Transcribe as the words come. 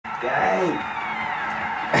Dang.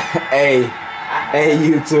 Hey,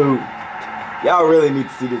 YouTube. Y'all really need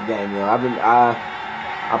to see this game, yo.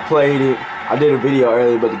 I played it. I did a video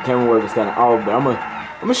earlier, but the camera work was kind of off. But I'm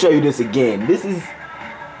gonna show you this again. This is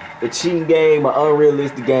a cheating game, an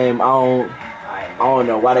unrealistic game. I don't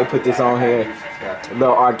know why they put this on here. A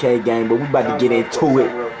little arcade game, but we about to get into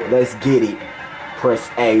it. Let's get it.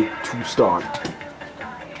 Press A to start.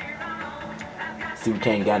 See, we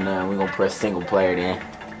can't got none. We're gonna press single player then.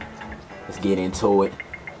 Let's get into it.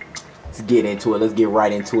 Let's get into it. Let's get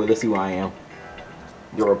right into it. Let's see who I am.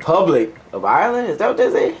 The Republic of Ireland? Is that what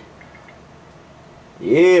they say?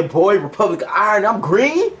 Yeah, boy, Republic of Ireland. I'm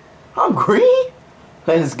green. I'm green.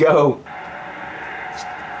 Let's go.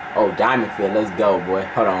 Oh, Diamond Field. Let's go, boy.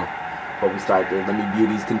 Hold on. Before we start this, let me view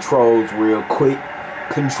these controls real quick.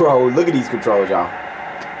 Control. Look at these controls, y'all.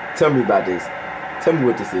 Tell me about this. Tell me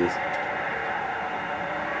what this is.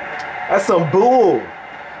 That's some bull.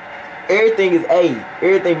 Everything is A.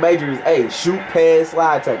 Everything major is A. Shoot, pass,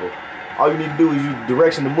 slide, tackle. All you need to do is use the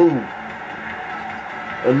direction to move.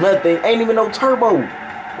 Another thing, ain't even no turbo.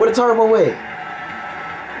 Where the turbo at?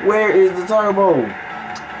 Where is the turbo?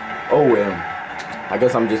 Oh well. I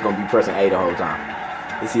guess I'm just gonna be pressing A the whole time.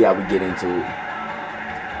 Let's see how we get into it.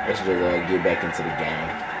 Let's just get back into the game.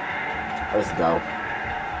 Let's go.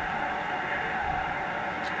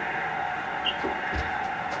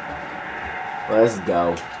 Let's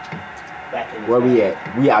go. Where we at?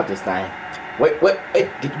 We out this thing. Wait, hey,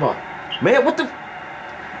 get the ball. Man, what the?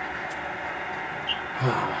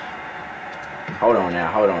 Hold on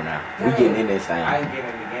now. We getting in this thing. I ain't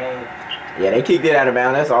getting in the game. Yeah, they kicked it out of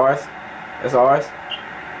bounds. That's ours. That's ours.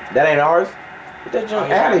 That ain't ours. Get that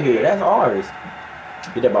junk out of here. That's ours.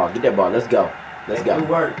 Get that ball. Get that ball. Let's go. Let's go.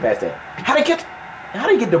 Pass that. How they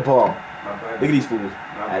get the ball? Look at these fools.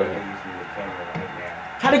 Out of here.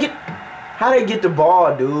 How they get the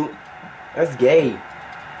ball, dude? That's gay.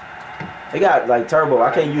 They got like turbo.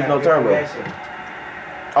 I can't use no turbo.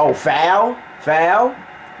 Oh, foul? Foul?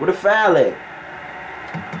 Where the foul at?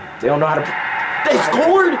 They don't know how to. They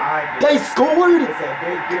scored? They scored?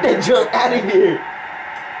 Get that junk out of here.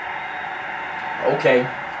 Okay.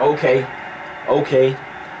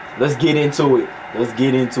 Let's get into it.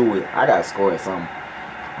 I gotta score at something.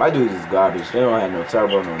 My dudes is garbage. They don't have no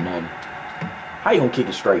turbo, no nothing. How you gonna kick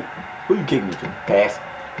it straight? Who you kicking it to? Pass.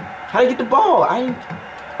 How you get the ball?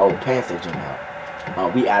 Oh, pass that jump out. Oh,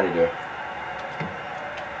 we out of there.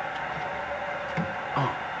 Oh,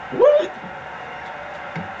 what?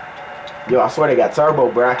 Yo, I swear they got turbo,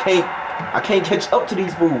 bro. I can't catch up to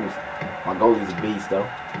these fools. My goalie's a beast, though.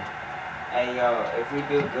 Hey, yo, if we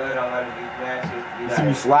do good on one of these matches, you see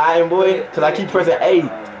me sliding, boy? Because I keep pressing A.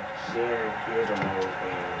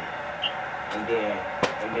 And then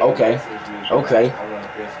okay.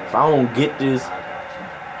 If I don't get this.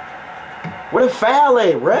 Where the foul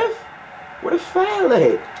at, ref? Where the foul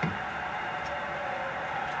at?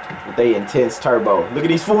 With they intense turbo. Look at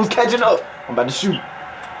these fools catching up. I'm about to shoot.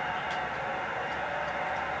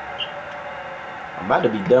 I'm about to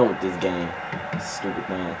be done with this game. Stupid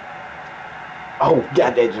man. Oh,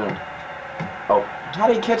 got that jump. Oh, how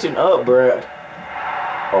they catching up, bruh?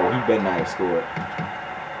 Oh, he better not have scored.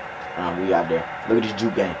 We out there. Look at this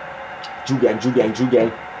juke game. Juke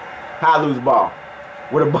game. How I lose the ball?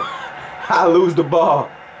 Where the ball? How I lose the ball?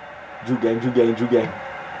 Juke game.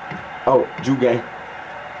 Oh, juke game.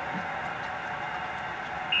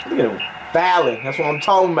 Look at him fouling. That's what I'm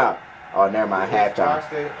talking about. Oh, never mind. Halftime.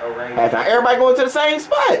 Everybody going to the same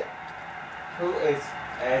spot. Who is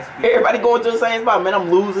SB? Everybody going to the same spot. Man, I'm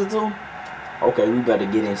losing too. Okay, we got to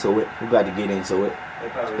get into it.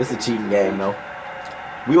 It's a cheating game, though.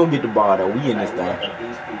 We gonna get the ball, though. We in this thing.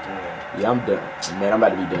 Yeah, I'm done. Man, I'm about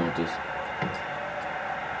to be done with this.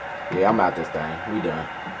 Yeah, I'm out this thing. We done.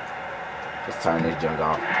 Let's turn this junk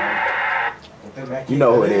off. You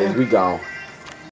know who it is. We gone.